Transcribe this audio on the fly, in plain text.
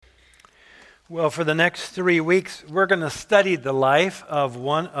Well, for the next 3 weeks, we're going to study the life of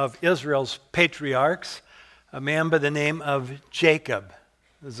one of Israel's patriarchs, a man by the name of Jacob,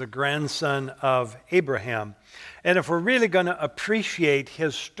 who's a grandson of Abraham. And if we're really going to appreciate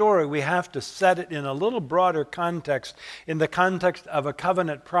his story, we have to set it in a little broader context, in the context of a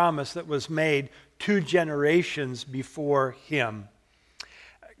covenant promise that was made 2 generations before him.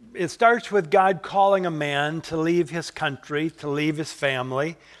 It starts with God calling a man to leave his country, to leave his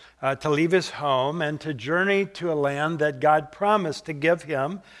family, to leave his home, and to journey to a land that God promised to give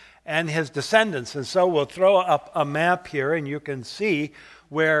him and his descendants. And so we'll throw up a map here, and you can see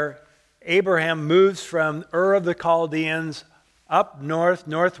where Abraham moves from Ur of the Chaldeans up north,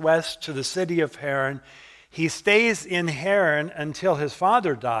 northwest to the city of Haran. He stays in Haran until his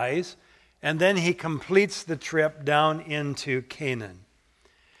father dies, and then he completes the trip down into Canaan.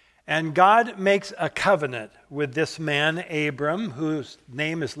 And God makes a covenant with this man, Abram, whose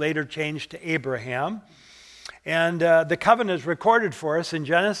name is later changed to Abraham. And the covenant is recorded for us in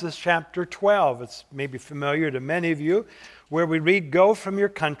Genesis chapter 12. It's maybe familiar to many of you, where we read, "Go from your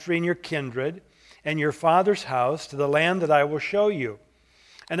country and your kindred and your father's house to the land that I will show you.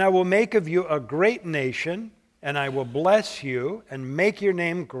 And I will make of you a great nation, and I will bless you and make your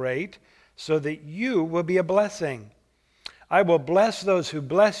name great, so that you will be a blessing. I will bless those who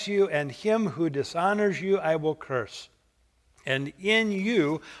bless you, and him who dishonors you I will curse. And in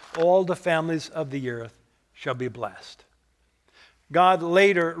you all the families of the earth shall be blessed." God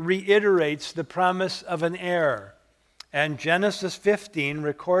later reiterates the promise of an heir. And Genesis 15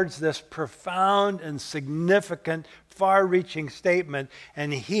 records this profound and significant, far-reaching statement.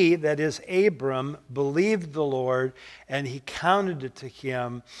 "And he," that is Abram, "believed the Lord, and he counted it to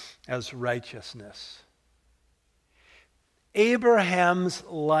him as righteousness." Abraham's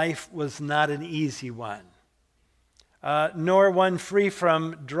life was not an easy one, nor one free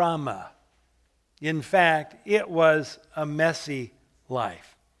from drama. In fact, it was a messy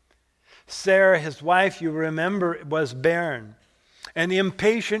life. Sarah, his wife, you remember, was barren. And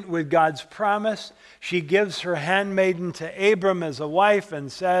impatient with God's promise, she gives her handmaiden to Abram as a wife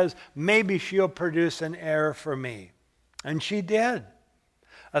and says, "Maybe she'll produce an heir for me." And she did.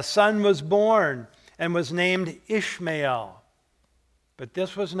 A son was born and was named Ishmael. But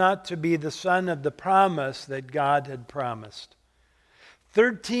this was not to be the son of the promise that God had promised.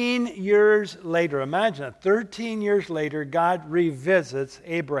 13 years later, imagine it, 13 years later, God revisits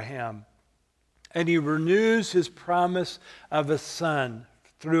Abraham. And he renews his promise of a son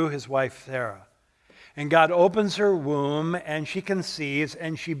through his wife Sarah. And God opens her womb, and she conceives,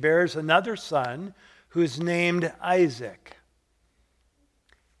 and she bears another son who's named Isaac.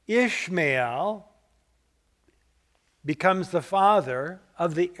 Ishmael becomes the father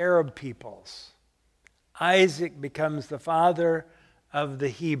of the Arab peoples. Isaac becomes the father of the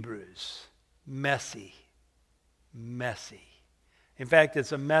Hebrews. Messy. In fact,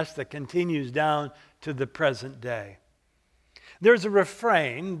 it's a mess that continues down to the present day. There's a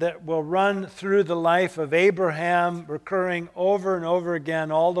refrain that will run through the life of Abraham, recurring over and over again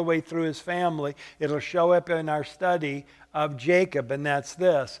all the way through his family. It'll show up in our study of Jacob, and that's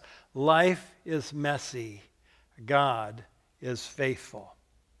this: life is messy. God is faithful.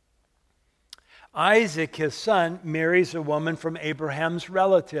 Isaac, his son, marries a woman from Abraham's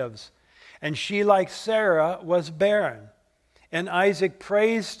relatives, and she, like Sarah, was barren. And Isaac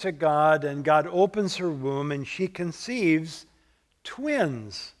prays to God, and God opens her womb, and she conceives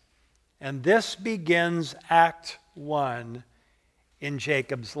twins. And this begins Act 1 in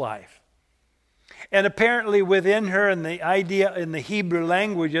Jacob's life. And apparently within her, and the idea in the Hebrew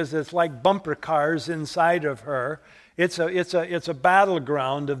languages, it's like bumper cars inside of her. It's a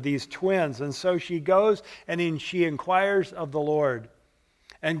battleground of these twins. And so she goes and she inquires of the Lord.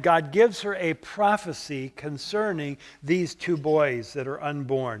 And God gives her a prophecy concerning these 2 boys that are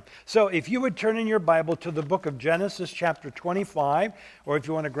unborn. So if you would turn in your Bible to the book of Genesis chapter 25, or if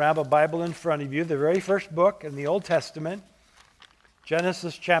you want to grab a Bible in front of you, the very first book in the Old Testament,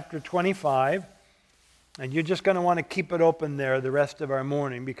 Genesis chapter 25. And you're just going to want to keep it open there the rest of our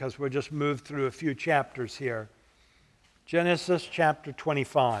morning, because we'll just move through a few chapters here. Genesis chapter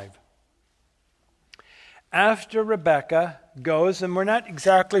 25. After Rebekah goes, and we're not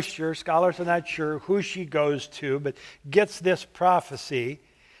exactly sure, scholars are not sure who she goes to, but gets this prophecy.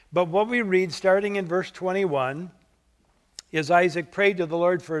 But what we read starting in verse 21 is Isaac prayed to the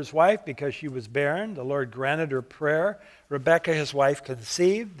Lord for his wife because she was barren. The Lord granted her prayer. Rebekah, his wife,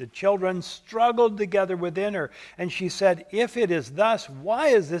 conceived. The children struggled together within her. And she said, "If it is thus, why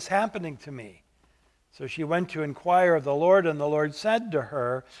is this happening to me?" So she went to inquire of the Lord, and the Lord said to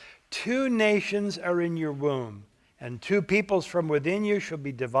her, 2 nations are in your womb, And two peoples from within you shall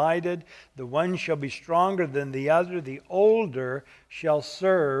be divided. The one shall be stronger than the other. The older shall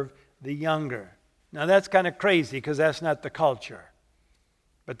serve the younger. Now that's kind of crazy because that's not the culture.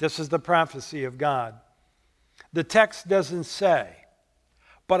 But this is the prophecy of God. The text doesn't say.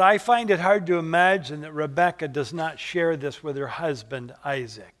 But I find it hard to imagine that Rebekah does not share this with her husband,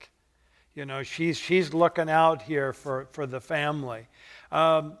 Isaac. You know, she's looking out here for the family.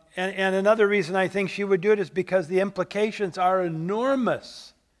 And another reason I think she would do it is because the implications are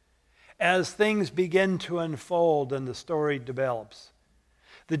enormous as things begin to unfold and the story develops.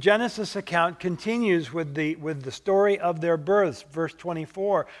 The Genesis account continues with the story of their births. Verse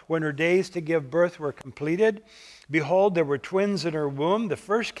 24, when her days to give birth were completed, behold, there were twins in her womb. The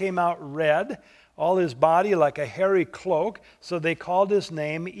first came out red, all his body like a hairy cloak, so they called his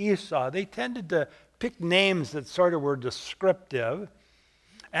name Esau. They tended to pick names that sort of were descriptive.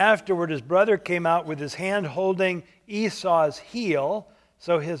 Afterward, his brother came out with his hand holding Esau's heel,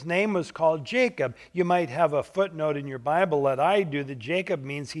 so his name was called Jacob. You might have a footnote in your Bible that I do that Jacob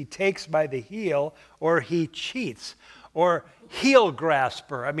means he takes by the heel or he cheats or heel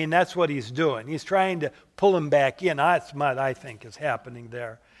grasper. I mean, that's what he's doing. He's trying to pull him back in. That's what I think is happening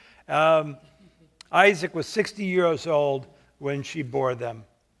there. Isaac was 60 years old when she bore them.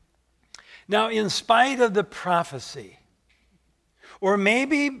 Now, in spite of the prophecy, or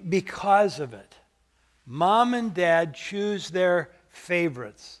maybe because of it, Mom and Dad choose their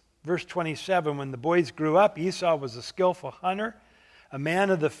favorites. Verse 27, when the boys grew up, Esau was a skillful hunter, a man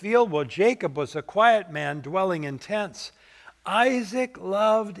of the field, while Jacob was a quiet man dwelling in tents. Isaac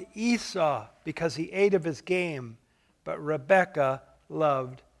loved Esau because he ate of his game, but Rebekah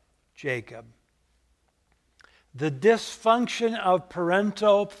loved Jacob. The dysfunction of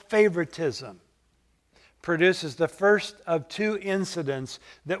parental favoritism produces the first of two incidents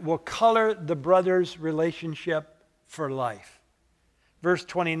that will color the brothers' relationship for life. Verse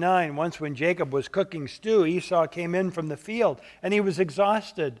 29, once when Jacob was cooking stew, Esau came in from the field, and he was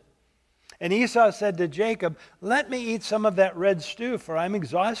exhausted. And Esau said to Jacob, "Let me eat some of that red stew, for I'm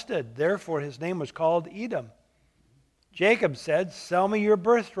exhausted." Therefore his name was called Edom. Jacob said, "Sell me your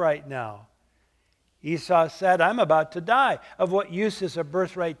birthright now." Esau said, "I'm about to die. Of what use is a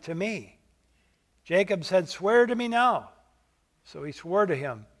birthright to me?" Jacob said, "Swear to me now." So he swore to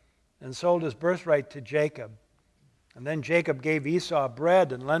him and sold his birthright to Jacob. And then Jacob gave Esau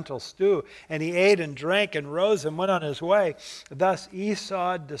bread and lentil stew, and he ate and drank and rose and went on his way. Thus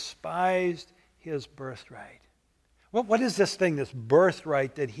Esau despised his birthright. What is this thing, this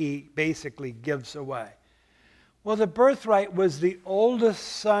birthright that he basically gives away? Well, the birthright was the oldest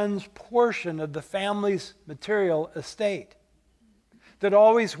son's portion of the family's material estate that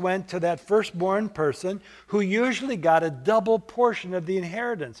always went to that firstborn person who usually got a double portion of the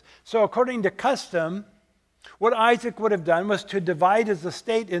inheritance. So according to custom, what Isaac would have done was to divide his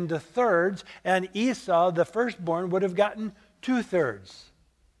estate into thirds, and Esau, the firstborn, would have gotten 2/3,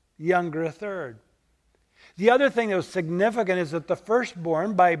 younger a third. The other thing that was significant is that the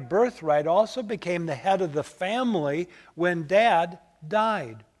firstborn, by birthright, also became the head of the family when Dad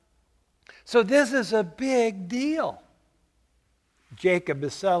died. So this is a big deal. Jacob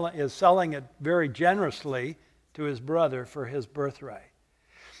is selling it very generously to his brother for his birthright.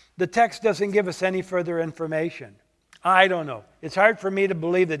 The text doesn't give us any further information. I don't know. It's hard for me to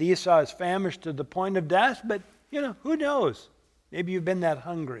believe that Esau is famished to the point of death, but, who knows? Maybe you've been that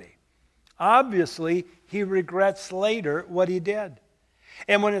hungry. Obviously, he regrets later what he did.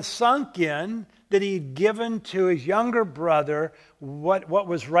 And when it sunk in that he'd given to his younger brother what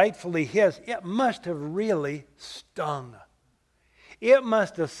was rightfully his, it must have really stung. It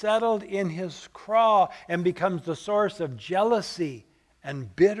must have settled in his craw and becomes the source of jealousy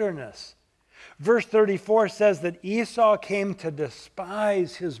and bitterness. Verse 34 says that Esau came to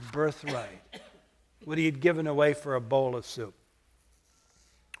despise his birthright, what he had given away for a bowl of soup.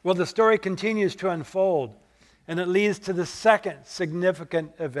 Well, the story continues to unfold, and it leads to the second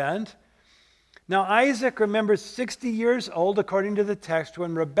significant event. Now, Isaac remembers 60 years old, according to the text,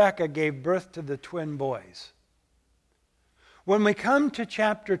 when Rebekah gave birth to the twin boys. When we come to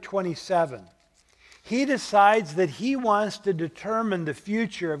chapter 27, he decides that he wants to determine the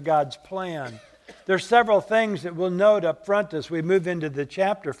future of God's plan. There are several things that we'll note up front as we move into the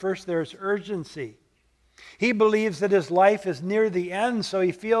chapter. First, there's urgency. He believes that his life is near the end, so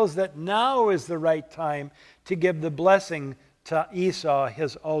he feels that now is the right time to give the blessing to Esau,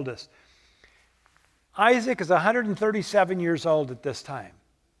 his oldest. Isaac is 137 years old at this time.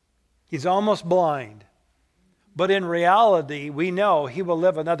 He's almost blind. But in reality, we know he will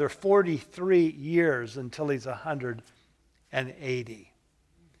live another 43 years until he's 180.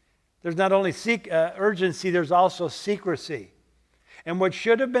 There's not only urgency, there's also secrecy. And what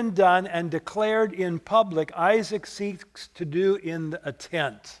should have been done and declared in public, Isaac seeks to do in a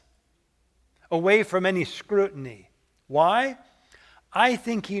tent, away from any scrutiny. Why? I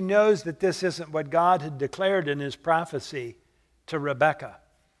think he knows that this isn't what God had declared in his prophecy to Rebekah,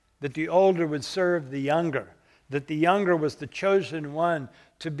 that the older would serve the younger, that the younger was the chosen one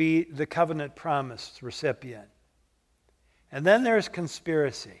to be the covenant promise recipient. And then there's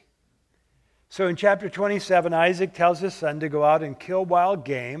conspiracy. So in chapter 27, Isaac tells his son to go out and kill wild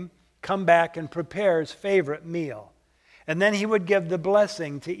game, come back and prepare his favorite meal. And then he would give the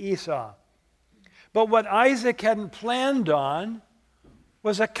blessing to Esau. But what Isaac hadn't planned on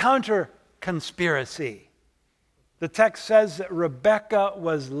was a counter-conspiracy. The text says that Rebekah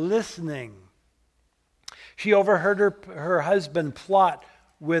was listening. She overheard her husband plot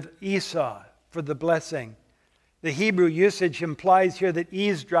with Esau for the blessing. The Hebrew usage implies here that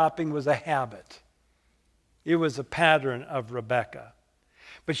eavesdropping was a habit. It was a pattern of Rebekah.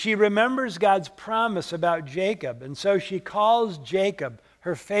 But she remembers God's promise about Jacob, and so she calls Jacob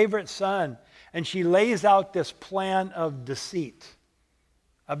her favorite son, and she lays out this plan of deceit,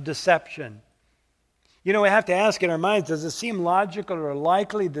 of deception. You know, we have to ask in our minds, does it seem logical or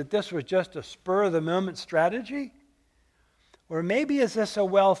likely that this was just a spur-of-the-moment strategy? Or maybe is this a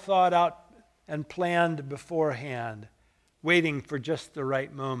well-thought-out and planned beforehand, waiting for just the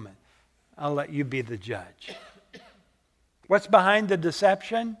right moment? I'll let you be the judge. What's behind the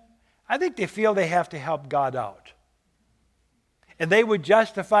deception? I think they feel they have to help God out. And they would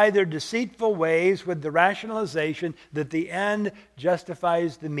justify their deceitful ways with the rationalization that the end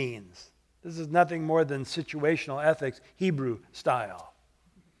justifies the means. This is nothing more than situational ethics, Hebrew style.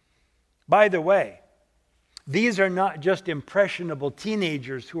 By the way, these are not just impressionable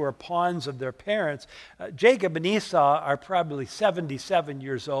teenagers who are pawns of their parents. Jacob and Esau are probably 77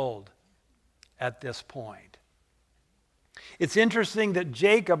 years old at this point. It's interesting that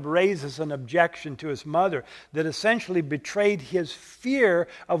Jacob raises an objection to his mother that essentially betrayed his fear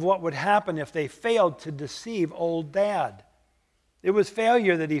of what would happen if they failed to deceive old dad. It was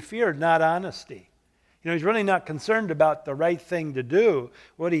failure that he feared, not honesty. You know, he's really not concerned about the right thing to do.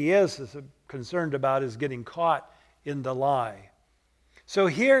 What he is concerned about is getting caught in the lie. So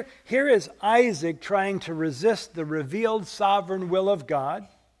here is Isaac trying to resist the revealed sovereign will of God,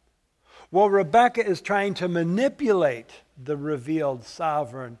 while Rebekah is trying to manipulate the revealed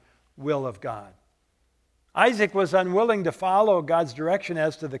sovereign will of God. Isaac was unwilling to follow God's direction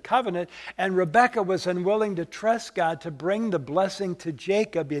as to the covenant, and Rebekah was unwilling to trust God to bring the blessing to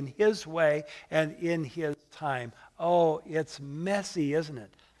Jacob in his way and in his time. Oh, it's messy, isn't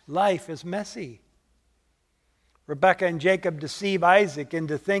it? Life is messy. Rebekah and Jacob deceive Isaac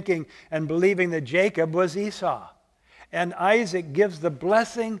into thinking and believing that Jacob was Esau. And Isaac gives the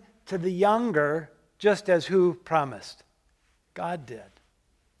blessing to the younger, just as who promised? God did.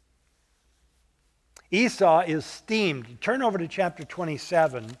 Esau is steamed. Turn over to chapter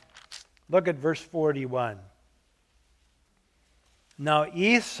 27. Look at verse 41. Now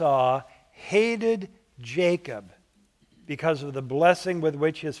Esau hated Jacob because of the blessing with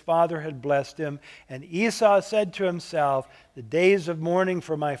which his father had blessed him. And Esau said to himself, the days of mourning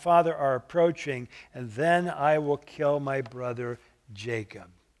for my father are approaching, and then I will kill my brother Jacob.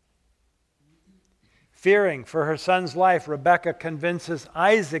 Fearing for her son's life, Rebekah convinces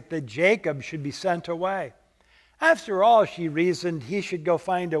Isaac that Jacob should be sent away. After all, she reasoned, he should go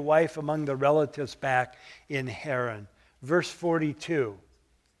find a wife among the relatives back in Haran. Verse 42.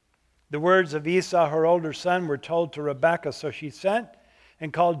 The words of Esau, her older son, were told to Rebekah, so she sent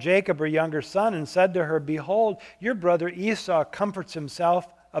and called Jacob, her younger son, and said to her, behold, your brother Esau comforts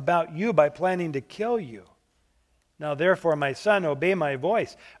himself about you by planning to kill you. Now therefore, my son, obey my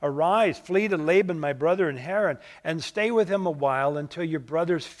voice. Arise, flee to Laban, my brother in Haran, and stay with him a while until your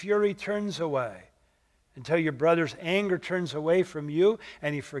brother's fury turns away, until your brother's anger turns away from you,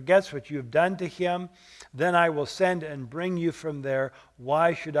 and he forgets what you have done to him. Then I will send and bring you from there.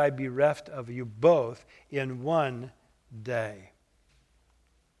 Why should I be reft of you both in one day?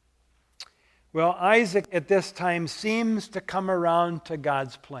 Well, Isaac at this time seems to come around to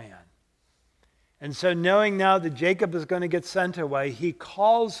God's plan. And so knowing now that Jacob is going to get sent away, he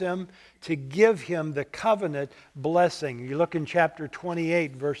calls him to give him the covenant blessing. You look in chapter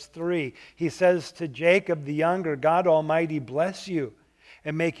 28, verse 3. He says to Jacob the younger, God Almighty bless you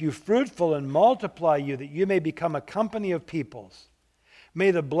and make you fruitful and multiply you, that you may become a company of peoples.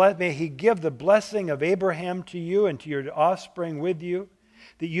 May he give the blessing of Abraham to you and to your offspring with you,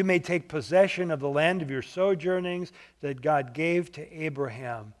 that you may take possession of the land of your sojournings that God gave to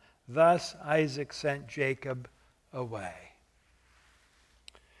Abraham. Thus Isaac sent Jacob away.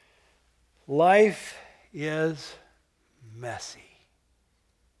 Life is messy.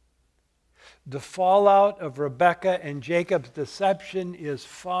 The fallout of Rebekah and Jacob's deception is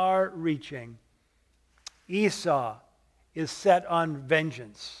far-reaching. Esau is set on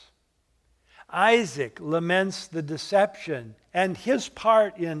vengeance. Isaac laments the deception and his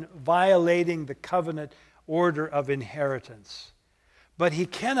part in violating the covenant order of inheritance. But he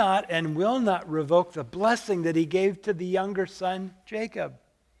cannot and will not revoke the blessing that he gave to the younger son, Jacob.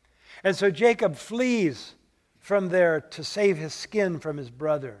 And so Jacob flees from there to save his skin from his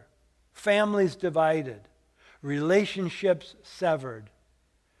brother. Families divided, relationships severed.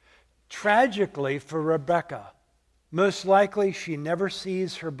 Tragically for Rebekah, most likely she never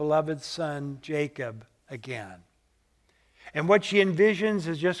sees her beloved son Jacob again. And what she envisions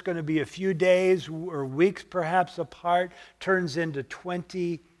is just going to be a few days or weeks perhaps apart, turns into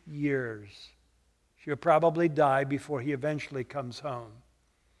 20 years. She'll probably die before he eventually comes home.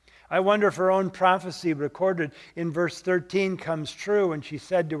 I wonder if her own prophecy recorded in verse 13 comes true when she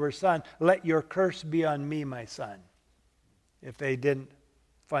said to her son, "Let your curse be on me, my son," if they didn't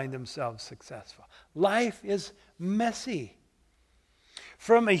find themselves successful. Life is messy.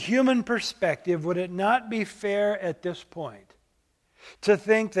 From a human perspective, would it not be fair at this point to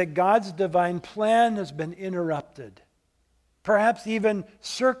think that God's divine plan has been interrupted, perhaps even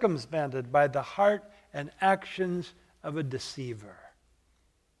circumvented by the heart and actions of a deceiver?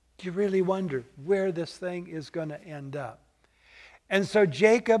 Do you really wonder where this thing is going to end up? And so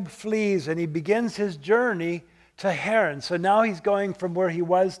Jacob flees and he begins his journey to Haran. So now he's going from where he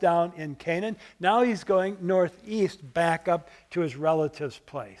was down in Canaan. Now he's going northeast back up to his relative's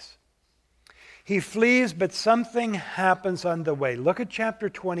place. He flees, but something happens on the way. Look at chapter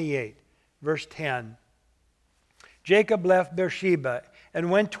 28, verse 10. Jacob left Beersheba and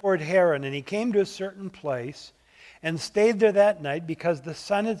went toward Haran, and he came to a certain place and stayed there that night because the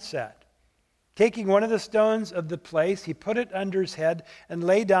sun had set. Taking one of the stones of the place, he put it under his head and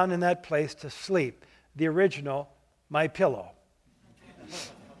lay down in that place to sleep. The original, my pillow.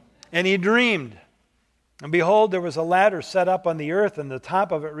 And he dreamed. And behold, there was a ladder set up on the earth, and the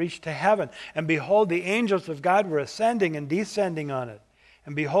top of it reached to heaven. And behold, the angels of God were ascending and descending on it.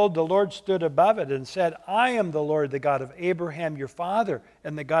 And behold, the Lord stood above it and said, "I am the Lord, the God of Abraham your father,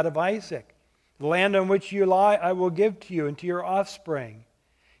 and the God of Isaac. The land on which you lie I will give to you and to your offspring.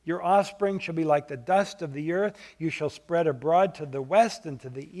 Your offspring shall be like the dust of the earth. You shall spread abroad to the west and to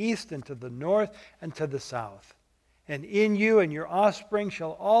the east and to the north and to the south. And in you and your offspring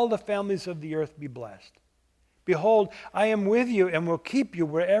shall all the families of the earth be blessed. Behold, I am with you and will keep you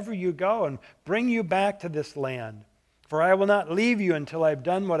wherever you go and bring you back to this land. For I will not leave you until I have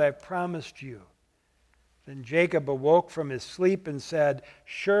done what I have promised you." Then Jacob awoke from his sleep and said,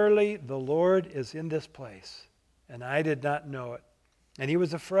 "Surely the Lord is in this place, and I did not know it." And he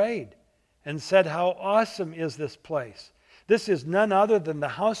was afraid and said, "How awesome is this place! This is none other than the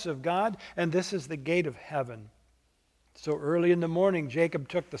house of God, and this is the gate of heaven." So early in the morning, Jacob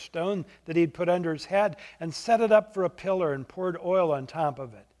took the stone that he had put under his head and set it up for a pillar and poured oil on top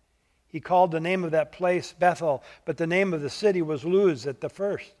of it. He called the name of that place Bethel, but the name of the city was Luz at the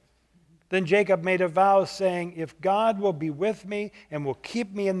first. Then Jacob made a vow, saying, "If God will be with me and will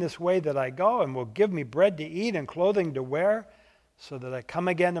keep me in this way that I go and will give me bread to eat and clothing to wear, so that I come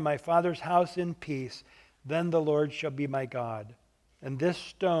again to my father's house in peace, then the Lord shall be my God. And this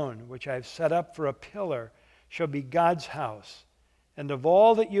stone, which I have set up for a pillar, shall be God's house. And of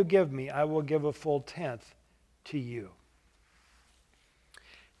all that you give me, I will give a full tenth to you."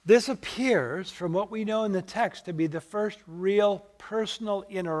 This appears, from what we know in the text, to be the first real personal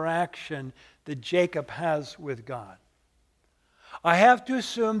interaction that Jacob has with God. I have to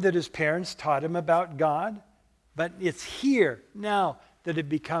assume that his parents taught him about God, but it's here now that it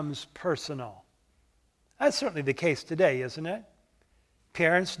becomes personal. That's certainly the case today, isn't it?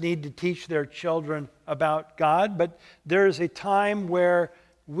 Parents need to teach their children about God, but there is a time where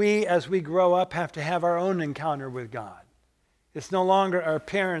we, as we grow up, have to have our own encounter with God. It's no longer our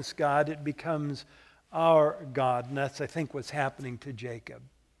parents' God, it becomes our God, and that's, I think, what's happening to Jacob.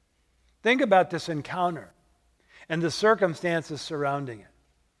 Think about this encounter and the circumstances surrounding it.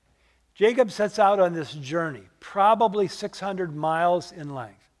 Jacob sets out on this journey, probably 600 miles in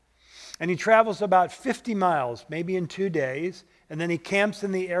length. And he travels about 50 miles, maybe in 2 days, and then he camps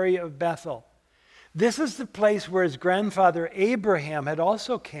in the area of Bethel. This is the place where his grandfather Abraham had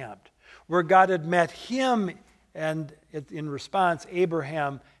also camped, where God had met him, and in response,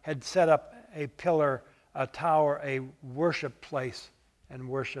 Abraham had set up a pillar, a tower, a worship place, and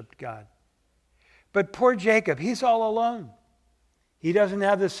worshiped God. But poor Jacob, he's all alone. He doesn't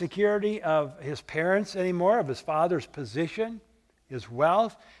have the security of his parents anymore, of his father's position. his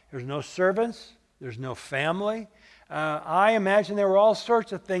wealth. There's no servants. There's no family. I imagine there were all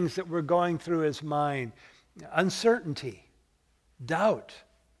sorts of things that were going through his mind. Uncertainty, doubt,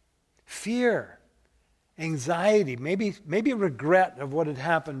 fear, anxiety, maybe regret of what had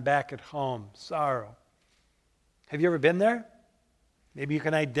happened back at home, sorrow. Have you ever been there? Maybe you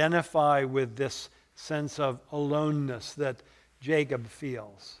can identify with this sense of aloneness that Jacob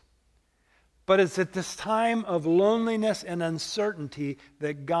feels. But it's at this time of loneliness and uncertainty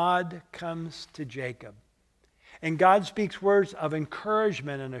that God comes to Jacob. And God speaks words of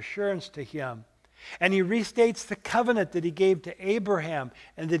encouragement and assurance to him. And he restates the covenant that he gave to Abraham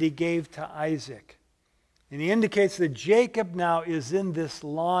and that he gave to Isaac. And he indicates that Jacob now is in this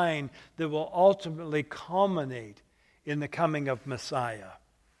line that will ultimately culminate in the coming of Messiah.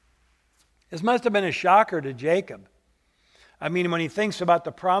 This must have been a shocker to Jacob. I mean, when he thinks about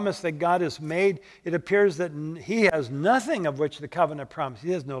the promise that God has made, it appears that he has nothing of which the covenant promised. He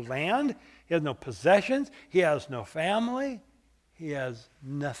has no land, he has no possessions, he has no family, he has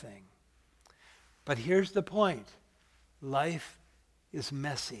nothing. But here's the point. Life is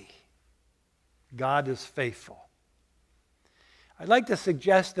messy. God is faithful. I'd like to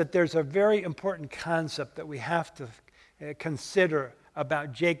suggest that there's a very important concept that we have to consider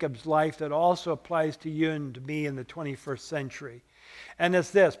about Jacob's life that also applies to you and to me in the 21st century. And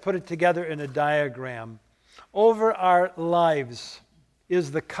it's this, put it together in a diagram. Over our lives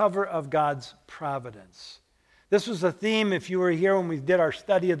is the cover of God's providence. This was a theme, if you were here when we did our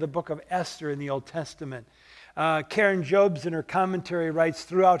study of the book of Esther in the Old Testament. Karen Jobes in her commentary writes,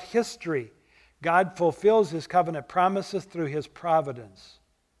 throughout history, God fulfills his covenant promises through his providence.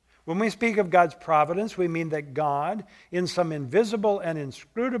 When we speak of God's providence, we mean that God, in some invisible and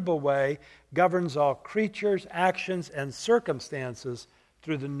inscrutable way, governs all creatures, actions, and circumstances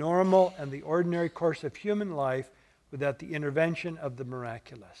through the normal and the ordinary course of human life without the intervention of the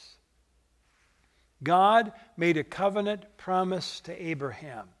miraculous. God made a covenant promise to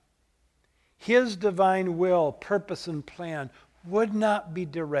Abraham. His divine will, purpose, and plan would not be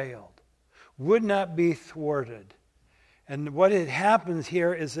derailed, would not be thwarted. And what happens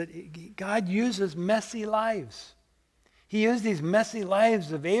here is that God uses messy lives. He used these messy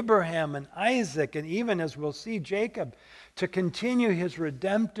lives of Abraham and Isaac, and even, as we'll see, Jacob, to continue his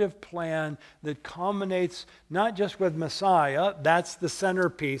redemptive plan that culminates not just with Messiah, that's the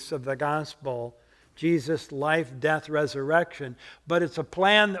centerpiece of the gospel, Jesus' life, death, resurrection, but it's a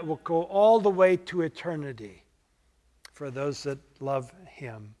plan that will go all the way to eternity for those that love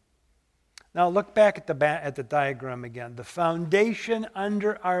him. Now look back at the diagram again. The foundation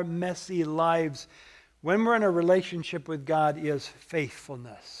under our messy lives when we're in a relationship with God is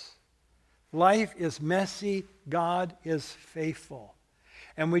faithfulness. Life is messy. God is faithful.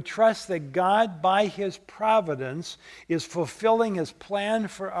 And we trust that God, by his providence, is fulfilling his plan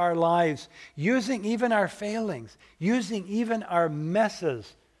for our lives, using even our failings, using even our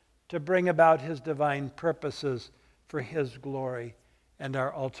messes to bring about his divine purposes for his glory and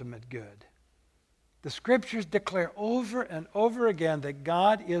our ultimate good. The scriptures declare over and over again that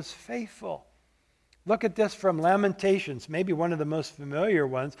God is faithful. Look at this from Lamentations, maybe one of the most familiar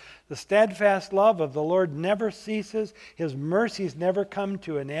ones. The steadfast love of the Lord never ceases. His mercies never come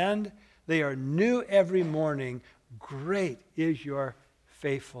to an end. They are new every morning. Great is your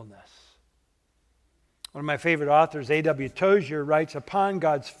faithfulness. One of my favorite authors, A.W. Tozier, writes, upon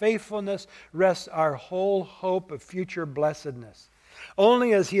God's faithfulness rests our whole hope of future blessedness.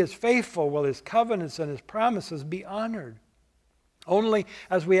 Only as he is faithful will his covenants and his promises be honored. Only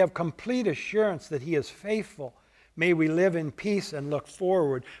as we have complete assurance that he is faithful, may we live in peace and look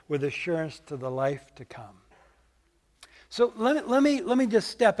forward with assurance to the life to come. So let me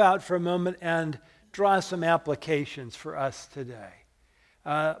just step out for a moment and draw some applications for us today,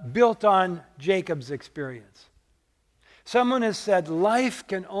 built on Jacob's experience. Someone has said life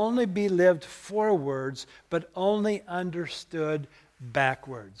can only be lived forwards, but only understood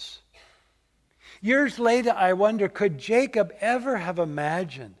backwards. Years later, I wonder, could Jacob ever have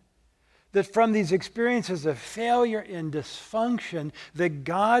imagined that from these experiences of failure and dysfunction, that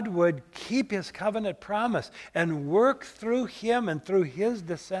God would keep his covenant promise and work through him and through his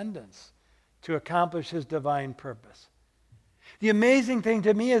descendants to accomplish his divine purpose? The amazing thing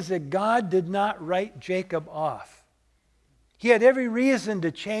to me is that God did not write Jacob off. He had every reason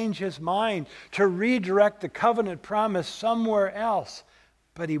to change his mind, to redirect the covenant promise somewhere else,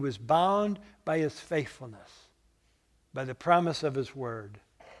 but he was bound by his faithfulness, by the promise of his word.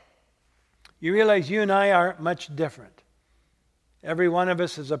 You realize you and I aren't much different. Every one of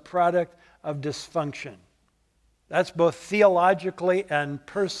us is a product of dysfunction. That's both theologically and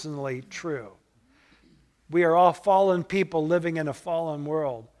personally true. We are all fallen people living in a fallen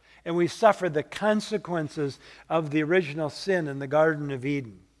world, and we suffer the consequences of the original sin in the Garden of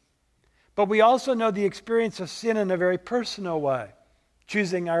Eden. But we also know the experience of sin in a very personal way,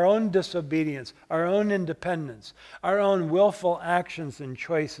 choosing our own disobedience, our own independence, our own willful actions and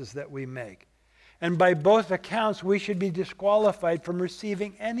choices that we make. And by both accounts, we should be disqualified from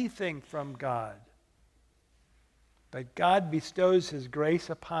receiving anything from God. But God bestows his grace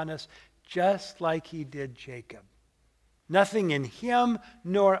upon us just like he did Jacob. Nothing in him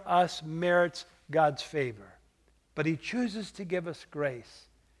nor us merits God's favor, but he chooses to give us grace.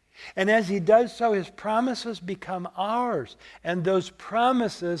 And as he does so, his promises become ours, and those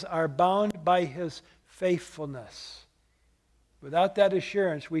promises are bound by his faithfulness. Without that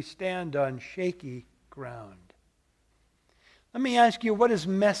assurance, we stand on shaky ground. Let me ask you, what is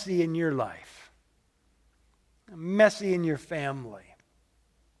messy in your life? Messy in your family?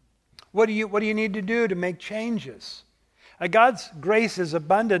 What do you need to do to make changes? God's grace is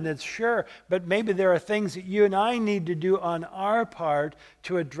abundant, it's sure, but maybe there are things that you and I need to do on our part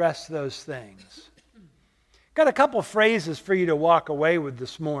to address those things. Got a couple phrases for you to walk away with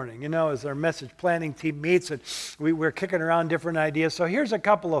this morning. You know, as our message planning team meets, and we're kicking around different ideas. So here's a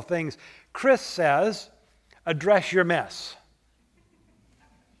couple of things. Chris says, address your mess.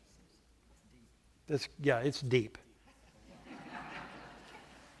 It's deep.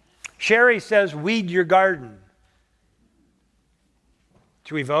 Sherry says, weed your garden.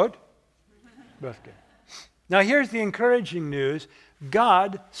 Should we vote? Both good. Now here's the encouraging news.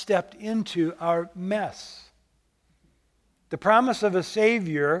 God stepped into our mess. The promise of a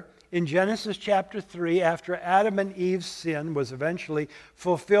Savior in Genesis chapter 3, after Adam and Eve's sin, was eventually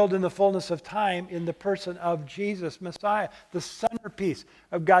fulfilled in the fullness of time in the person of Jesus, Messiah, the centerpiece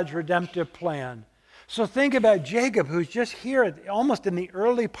of God's redemptive plan. So think about Jacob, who's just here almost in the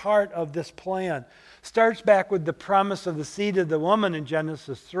early part of this plan. Starts back with the promise of the seed of the woman in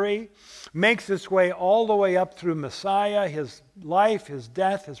Genesis 3, makes its way all the way up through Messiah, his life, his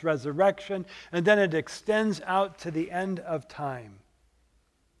death, his resurrection, and then it extends out to the end of time.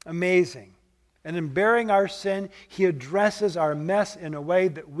 Amazing. And in bearing our sin, he addresses our mess in a way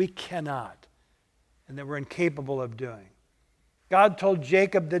that we cannot and that we're incapable of doing. God told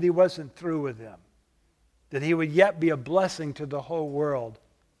Jacob that he wasn't through with him, that he would yet be a blessing to the whole world.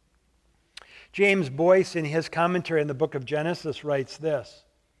 James Boyce, in his commentary in the book of Genesis, writes this: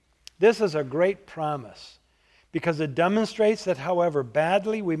 "This is a great promise because it demonstrates that however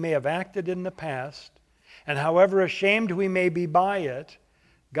badly we may have acted in the past, and however ashamed we may be by it,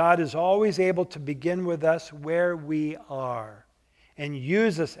 God is always able to begin with us where we are and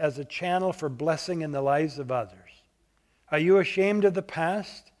use us as a channel for blessing in the lives of others. Are you ashamed of the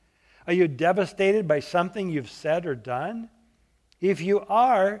past? Are you devastated by something you've said or done? If you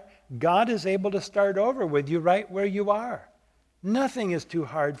are, God is able to start over with you right where you are. Nothing is too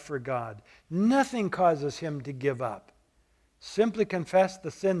hard for God. Nothing causes him to give up. Simply confess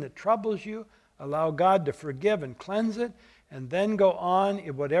the sin that troubles you, allow God to forgive and cleanse it, and then go on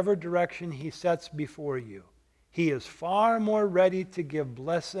in whatever direction he sets before you. He is far more ready to give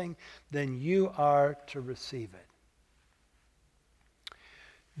blessing than you are to receive it."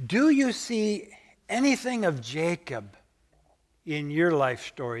 Do you see anything of Jacob in your life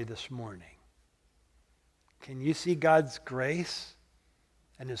story this morning? Can you see God's grace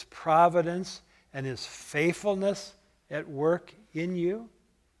and his providence and his faithfulness at work in you?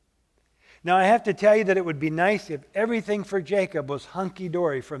 Now, I have to tell you that it would be nice if everything for Jacob was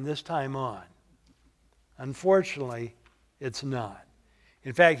hunky-dory from this time on. Unfortunately, it's not.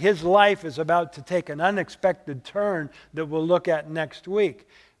 In fact, his life is about to take an unexpected turn that we'll look at next week.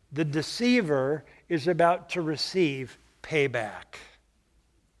 The deceiver is about to receive payback.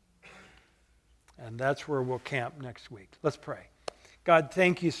 And that's where we'll camp next week. Let's pray. God,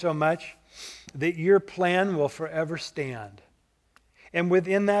 thank you so much that your plan will forever stand. And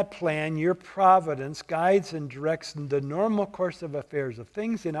within that plan, your providence guides and directs the normal course of affairs, of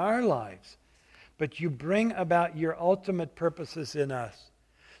things in our lives. But you bring about your ultimate purposes in us,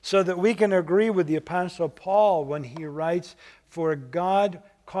 so that we can agree with the Apostle Paul when he writes, "For God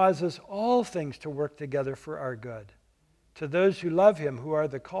causes all things to work together for our good, to those who love him, who are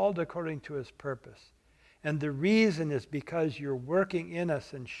the called according to his purpose." And the reason is because you're working in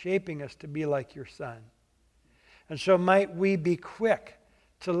us and shaping us to be like your Son. And so might we be quick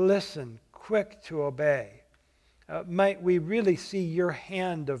to listen, quick to obey. Might we really see your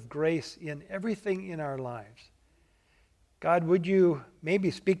hand of grace in everything in our lives. God, would you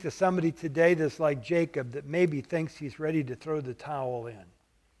maybe speak to somebody today that's like Jacob, that maybe thinks he's ready to throw the towel in,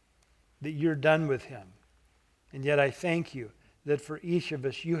 that you're done with him. And yet I thank you that for each of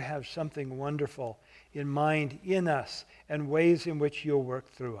us you have something wonderful in mind in us and ways in which you'll work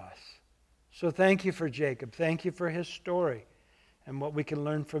through us. So thank you for Jacob. Thank you for his story and what we can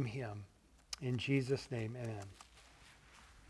learn from him. In Jesus' name, amen.